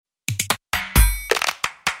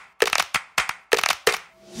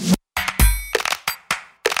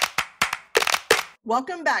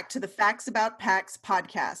Welcome back to the Facts About PACs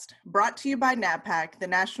podcast, brought to you by NABPAC, the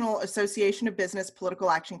National Association of Business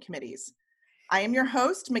Political Action Committees. I am your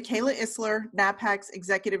host, Michaela Isler, NABPAC's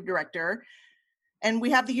Executive Director, and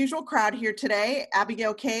we have the usual crowd here today,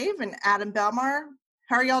 Abigail Cave and Adam Belmar.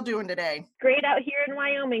 How are y'all doing today? Great out here in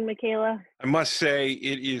Wyoming, Michaela. I must say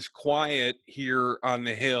it is quiet here on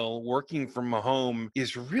the Hill. Working from home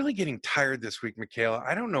is really getting tired this week, Michaela.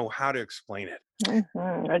 I don't know how to explain it.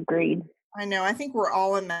 Agreed. I know. I think we're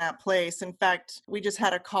all in that place. In fact, we just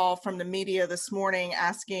had a call from the media this morning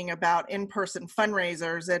asking about in-person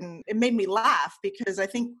fundraisers, and it made me laugh because I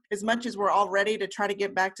think as much as we're all ready to try to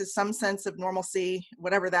get back to some sense of normalcy,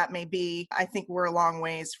 whatever that may be, I think we're a long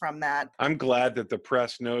ways from that. I'm glad that the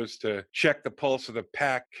press knows to check the pulse of the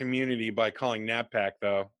PAC community by calling NABPAC,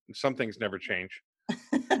 though. Some things never change.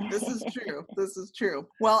 This is true. This is true.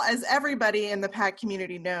 Well, as everybody in the PAC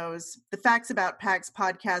community knows, the Facts About PACs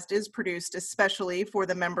podcast is produced especially for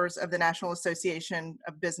the members of the National Association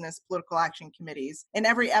of Business Political Action Committees. In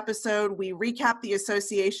every episode, we recap the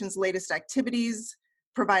association's latest activities,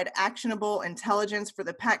 provide actionable intelligence for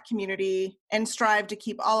the PAC community, and strive to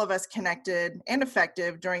keep all of us connected and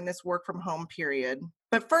effective during this work from home period.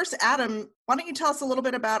 But first, Adam, why don't you tell us a little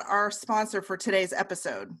bit about our sponsor for today's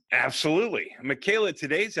episode? Absolutely. Michaela,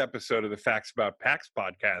 today's episode of the Facts About PACs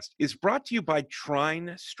podcast is brought to you by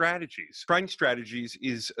Trine Strategies. Trine Strategies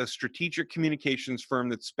is a strategic communications firm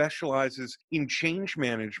that specializes in change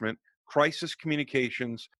management, crisis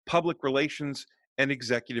communications, public relations, and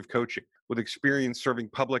executive coaching. With experience serving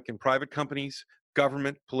public and private companies,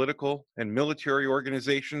 government, political, and military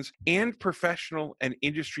organizations, and professional and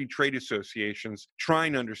industry trade associations,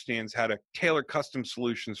 Trine understands how to tailor custom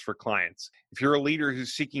solutions for clients. If you're a leader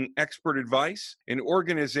who's seeking expert advice, an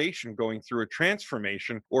organization going through a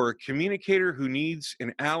transformation, or a communicator who needs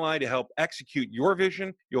an ally to help execute your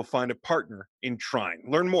vision, you'll find a partner in Trine.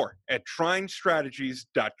 Learn more at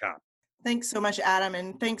trinestrategies.com. Thanks so much, Adam,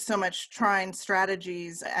 and thanks so much, Trine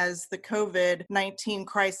Strategies. As the COVID-19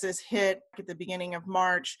 crisis hit at the beginning of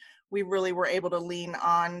March, we really were able to lean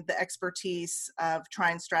on the expertise of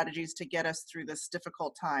Trine Strategies to get us through this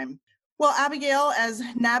difficult time. Well, Abigail, as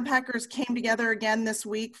NABPACers came together again this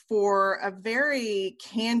week for a very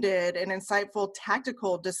candid and insightful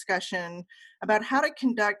tactical discussion about how to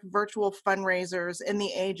conduct virtual fundraisers in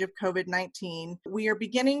the age of COVID-19. We are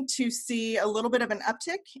beginning to see a little bit of an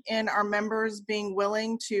uptick in our members being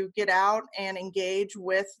willing to get out and engage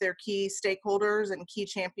with their key stakeholders and key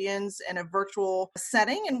champions in a virtual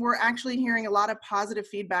setting. And we're actually hearing a lot of positive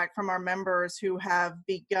feedback from our members who have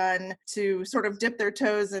begun to sort of dip their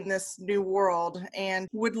toes in this new world, and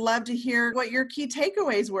would love to hear what your key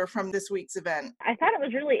takeaways were from this week's event. I thought it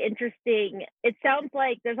was really interesting. It sounds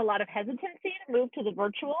like there's a lot of hesitancy to move to the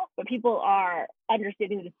virtual, but people are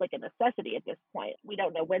understanding that it's like a necessity at this point. We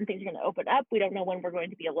don't know when things are going to open up. We don't know when we're going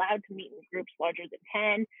to be allowed to meet in groups larger than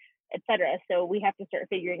 10, etc. So we have to start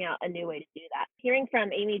figuring out a new way to do that. Hearing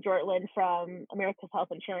from Amy Jortland from America's Health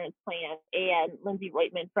Insurance Plan and Lindsay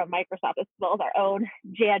Reutemann from Microsoft, as well as our own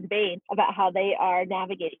Jan Bain, about how they are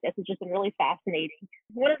navigating this has just been really fascinating.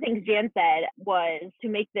 One of the things Jan said was to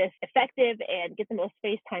make this effective and get the most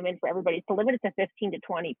face time in for everybody, to limit it to 15 to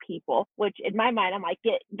 20 people, which in my mind, I'm like,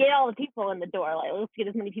 get all the people in the door. Like, let's get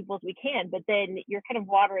as many people as we can. But then you're kind of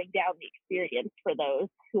watering down the experience for those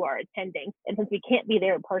who are attending. And since we can't be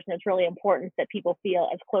there in person, it's really important that people feel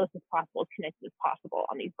as close as possible, as connected as possible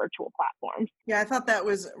on these virtual platforms. Yeah, I thought that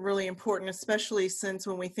was really important, especially since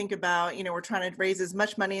when we think about, we're trying to raise as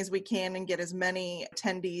much money as we can and get as many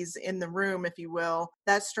attendees in the room, if you will.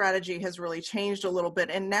 That strategy has really changed a little bit.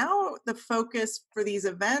 And now the focus for these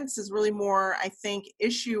events is really more, I think,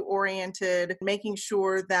 issue-oriented, making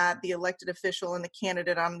sure that the elected official and the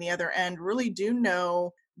candidate on the other end really do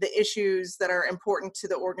know the issues that are important to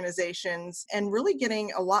the organizations, and really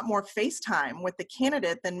getting a lot more face time with the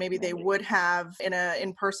candidate than maybe they would have in an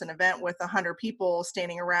in-person event with 100 people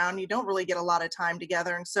standing around. You don't really get a lot of time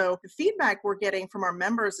together. And so the feedback we're getting from our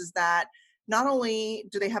members is that not only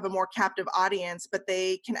do they have a more captive audience, but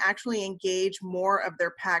they can actually engage more of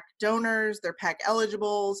their PAC donors, their PAC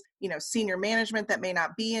eligibles, senior management that may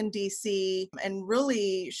not be in DC, and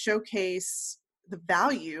really showcase the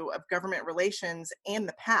value of government relations and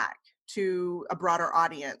the PAC to a broader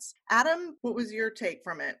audience. Adam, what was your take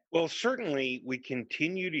from it? Well, certainly we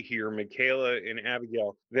continue to hear, Michaela and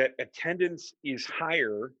Abigail, that attendance is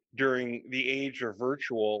higher during the age of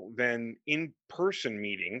virtual than in-person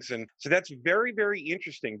meetings. And so that's very, very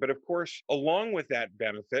interesting. But of course, along with that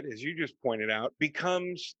benefit, as you just pointed out,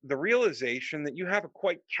 becomes the realization that you have a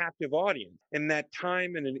quite captive audience. And that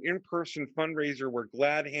time in an in-person fundraiser where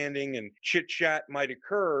glad handing and chit chat might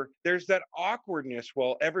occur, there's that awkwardness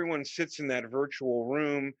while everyone sits in that virtual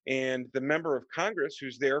room and the member of Congress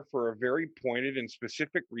who's there for a very pointed and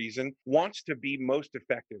specific reason wants to be most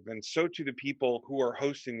effective. And so to the people who are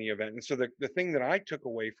hosting the event. And so the thing that I took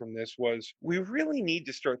away from this was we really need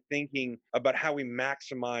to start thinking about how we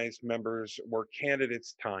maximize members or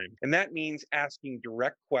candidates' time. And that means asking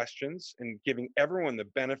direct questions and giving everyone the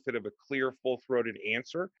benefit of a clear, full-throated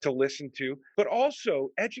answer to listen to, but also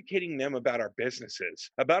educating them about our businesses,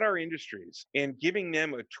 about our industries, and giving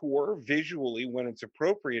them a tour visually when it's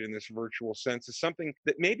appropriate in this virtual sense is something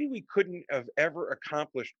that maybe we couldn't have ever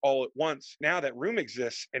accomplished all at once. Now that room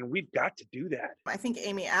exists, and we've got to do that. I think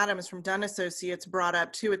Amy Adams from Dunn Associates brought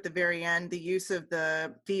up too at the very end the use of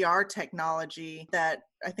the VR technology that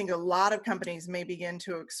I think a lot of companies may begin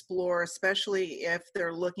to explore, especially if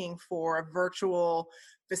they're looking for a virtual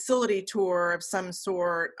facility tour of some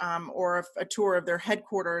sort, or a tour of their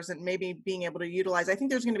headquarters, and maybe being able to utilize. I think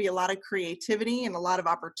there's going to be a lot of creativity and a lot of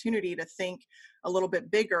opportunity to think a little bit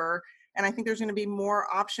bigger. And I think there's going to be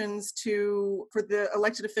more options for the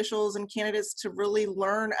elected officials and candidates to really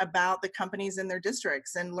learn about the companies in their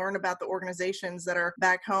districts and learn about the organizations that are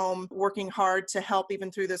back home working hard to help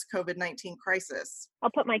even through this COVID-19 crisis.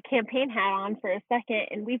 I'll put my campaign hat on for a second.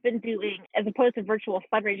 And we've been doing, as opposed to virtual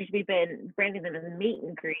fundraisers, we've been branding them as a meet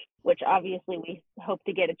and greet, which obviously we hope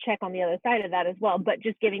to get a check on the other side of that as well. But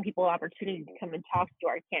just giving people an opportunity to come and talk to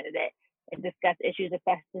our candidate and discuss issues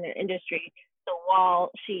affecting their industry. So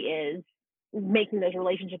while she is making those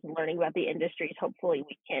relationships and learning about the industries, hopefully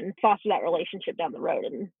we can foster that relationship down the road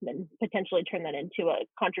and then potentially turn that into a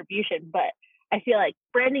contribution. But I feel like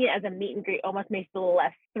branding it as a meet and greet almost makes it a little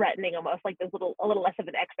less threatening, almost like there's a little less of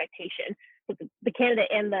an expectation. So the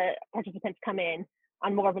candidate and the participants come in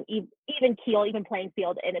on more of an even keel, even playing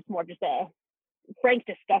field, and it's more just a frank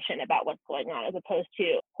discussion about what's going on as opposed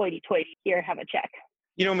to hoity-toity, here, have a check.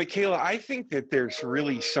 You know, Michaela, I think that there's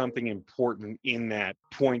really something important in that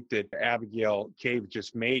point that Abigail Cave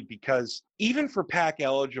just made, because even for PAC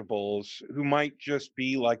eligibles who might just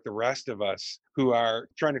be like the rest of us who are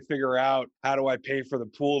trying to figure out, how do I pay for the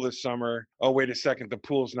pool this summer? Oh, wait a second, the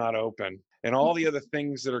pool's not open. And all the other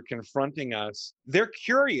things that are confronting us, they're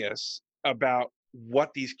curious about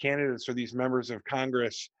what these candidates or these members of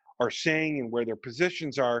Congress are saying and where their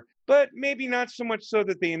positions are, but maybe not so much so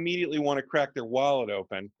that they immediately want to crack their wallet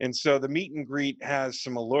open. And so the meet and greet has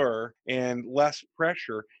some allure and less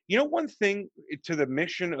pressure. You know, one thing to the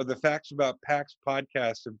mission of the Facts About PACs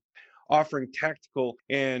podcast of offering tactical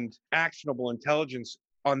and actionable intelligence,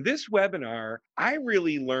 on this webinar, I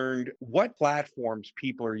really learned what platforms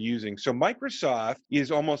people are using. So Microsoft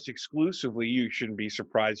is almost exclusively, you shouldn't be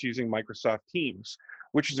surprised, using Microsoft Teams,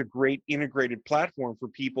 which is a great integrated platform for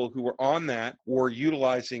people who are on that or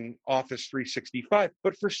utilizing Office 365.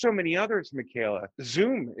 But for so many others, Michaela,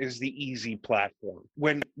 Zoom is the easy platform.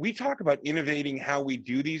 When we talk about innovating how we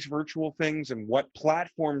do these virtual things and what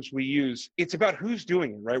platforms we use, it's about who's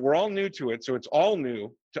doing it, right? We're all new to it, so it's all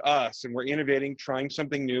new to us, and we're innovating, trying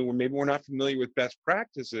something new, or maybe we're not familiar with best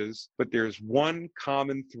practices, but there's one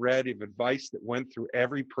common thread of advice that went through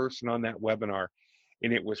every person on that webinar,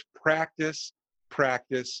 and it was practice,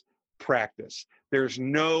 practice, practice. There's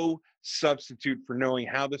no substitute for knowing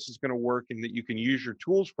how this is going to work and that you can use your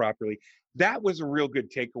tools properly. That was a real good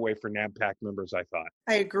takeaway for NABPAC members, I thought.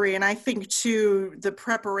 I agree. And I think, too, the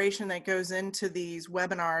preparation that goes into these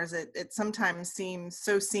webinars, it sometimes seems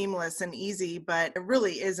so seamless and easy, but it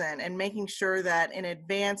really isn't. And making sure that in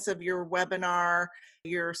advance of your webinar,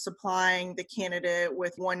 you're supplying the candidate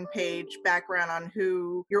with one-page background on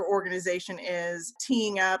who your organization is,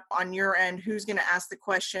 teeing up on your end who's going to ask the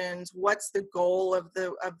questions, what's the goal of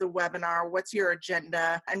the webinar, what's your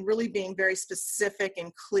agenda, and really being very specific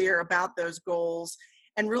and clear about those goals,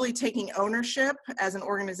 and really taking ownership as an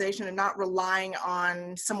organization and not relying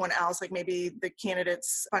on someone else, like maybe the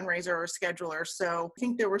candidate's fundraiser or scheduler. So I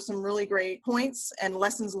think there were some really great points and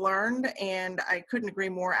lessons learned, and I couldn't agree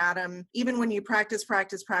more, Adam. Even when you practice,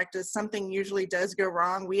 something usually does go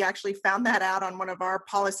wrong. We actually found that out on one of our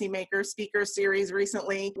policymaker speaker series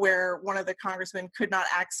recently, where one of the congressmen could not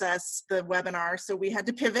access the webinar. So we had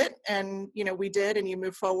to pivot, and we did, and you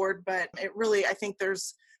move forward. But it really, I think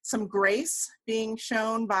there's some grace being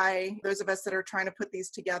shown by those of us that are trying to put these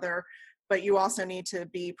together, but you also need to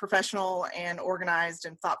be professional and organized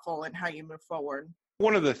and thoughtful in how you move forward.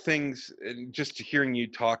 One of the things, and just hearing you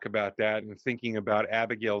talk about that and thinking about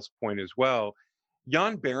Abigail's point as well,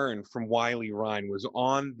 Jan Barron from Wiley Rhine was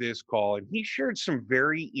on this call and he shared some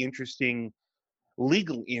very interesting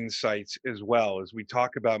legal insights as well as we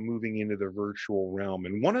talk about moving into the virtual realm.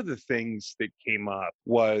 And one of the things that came up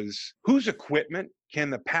was whose equipment can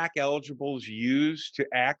the PAC eligibles use to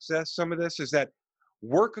access some of this? Is that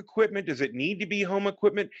work equipment? Does it need to be home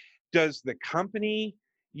equipment? Does the company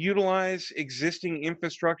utilize existing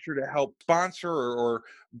infrastructure to help sponsor or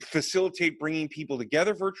facilitate bringing people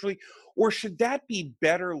together virtually? Or should that be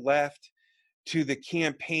better left to the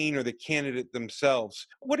campaign or the candidate themselves?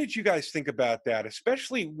 What did you guys think about that,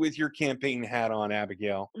 especially with your campaign hat on,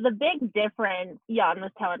 Abigail? The big difference Jan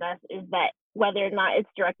was telling us is that whether or not it's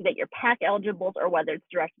directed at your PAC eligibles or whether it's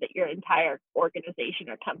directed at your entire organization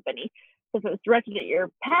or company. So if it was directed at your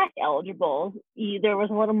PAC eligibles, there was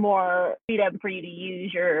a little more freedom for you to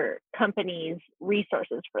use your company's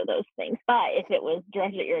resources for those things. But if it was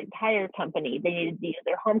directed at your entire company, they needed to use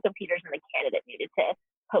their home computers and the candidate needed to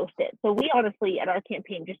host it. So we honestly, at our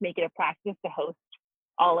campaign, just make it a practice to host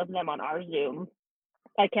all of them on our Zoom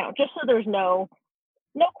account, just so there's no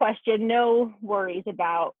question, no worries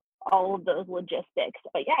about all of those logistics.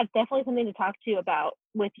 But yeah, it's definitely something to talk to about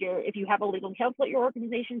with if you have a legal counsel at your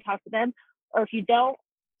organization, talk to them. Or if you don't,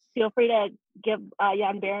 feel free to give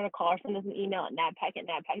Jan Barron a call or send us an email at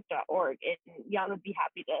nabpac@nabpac.org. And Jan would be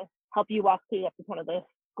happy to help you walk through that with one of the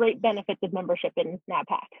great benefits of membership in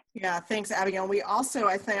NABPAC. Yeah, thanks, Abigail. We also,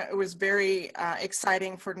 I think it was very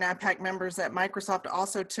exciting for NABPAC members that Microsoft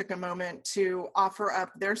also took a moment to offer up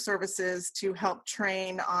their services to help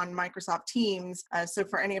train on Microsoft Teams. So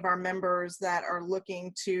for any of our members that are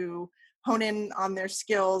looking to hone in on their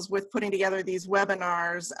skills with putting together these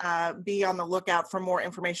webinars, be on the lookout for more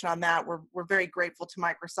information on that. We're very grateful to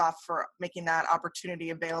Microsoft for making that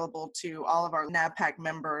opportunity available to all of our NABPAC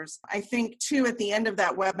members. I think too, at the end of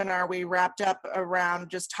that webinar, we wrapped up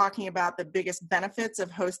around just talking about the biggest benefits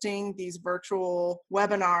of hosting these virtual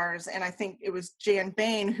webinars. And I think it was Jan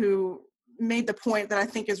Bain who made the point that I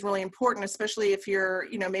think is really important, especially if you're,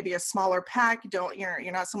 maybe a smaller PAC,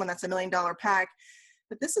 you're not someone that's $1 million PAC.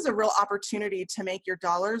 But this is a real opportunity to make your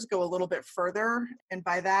dollars go a little bit further. And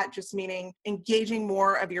by that, just meaning engaging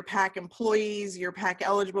more of your PAC employees, your PAC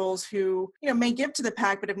eligibles who, may give to the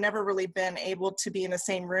PAC, but have never really been able to be in the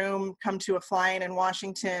same room, come to a fly-in in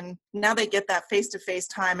Washington. Now they get that face-to-face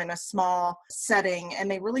time in a small setting,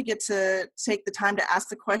 and they really get to take the time to ask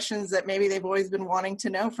the questions that maybe they've always been wanting to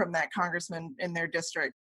know from that congressman in their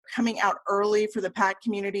district. Coming out early for the PAC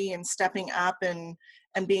community and stepping up and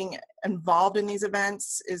being involved in these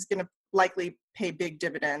events is going to likely pay big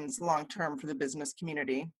dividends long-term for the business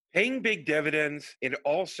community. Paying big dividends and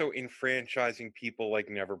also enfranchising people like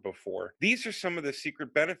never before. These are some of the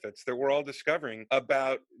secret benefits that we're all discovering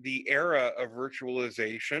about the era of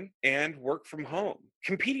virtualization and work from home.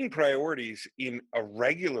 Competing priorities in a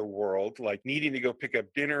regular world, like needing to go pick up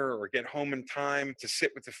dinner or get home in time to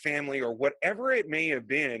sit with the family or whatever it may have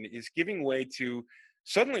been, is giving way to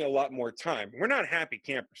suddenly a lot more time. We're not happy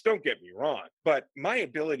campers, don't get me wrong, but my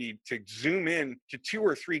ability to zoom in to 2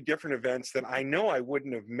 or 3 different events that I know I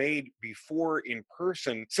wouldn't have made before in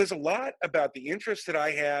person says a lot about the interest that I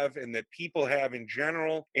have and that people have in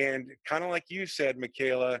general. And kind of like you said,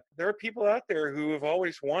 Michaela, there are people out there who have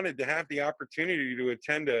always wanted to have the opportunity to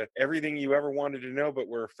attend to everything you ever wanted to know, but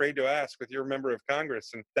were afraid to ask with your member of Congress.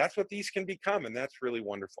 And that's what these can become. And that's really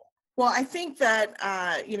wonderful. Well, I think that,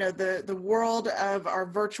 the world of our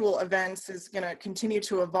virtual events is going to continue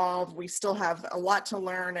to evolve. We still have a lot to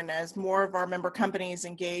learn. And as more of our member companies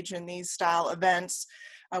engage in these style events,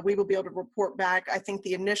 we will be able to report back. I think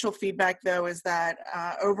the initial feedback, though, is that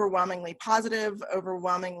overwhelmingly positive,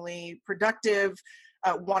 overwhelmingly productive.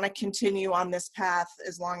 Want to continue on this path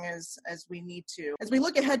as long as we need to. As we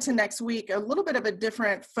look ahead to next week, a little bit of a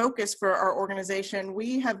different focus for our organization.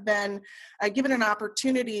 We have been given an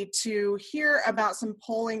opportunity to hear about some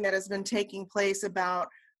polling that has been taking place about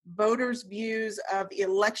voters' views of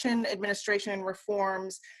election administration and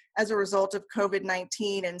reforms as a result of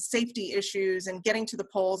COVID-19 and safety issues and getting to the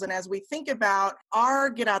polls. And as we think about our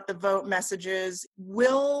get out the vote messages,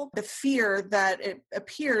 will the fear that it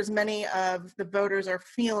appears many of the voters are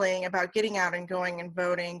feeling about getting out and going and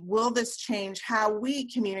voting, will this change how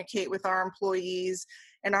we communicate with our employees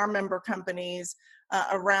and our member companies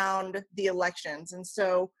around the elections? And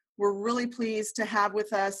so We're really pleased to have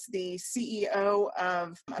with us the CEO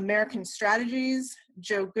of American Strategies,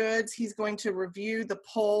 Joe Goods. He's going to review the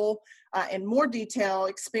poll in more detail,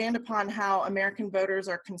 expand upon how American voters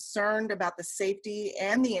are concerned about the safety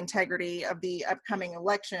and the integrity of the upcoming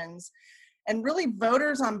elections. And really,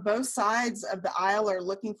 voters on both sides of the aisle are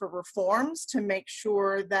looking for reforms to make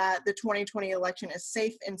sure that the 2020 election is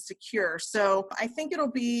safe and secure. So I think it'll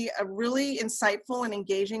be a really insightful and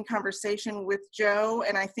engaging conversation with Joe.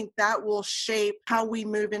 And I think that will shape how we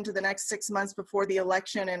move into the next 6 months before the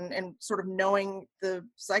election and sort of knowing the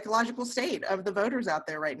psychological state of the voters out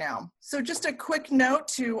there right now. So just a quick note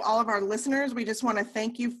to all of our listeners. We just want to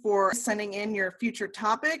thank you for sending in your future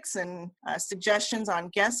topics and suggestions on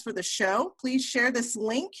guests for the show. Please share this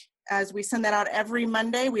link as we send that out every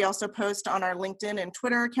Monday. We also post on our LinkedIn and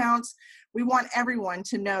Twitter accounts. We want everyone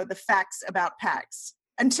to know the facts about PACs.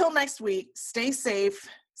 Until next week, stay safe,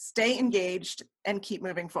 stay engaged, and keep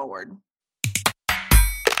moving forward.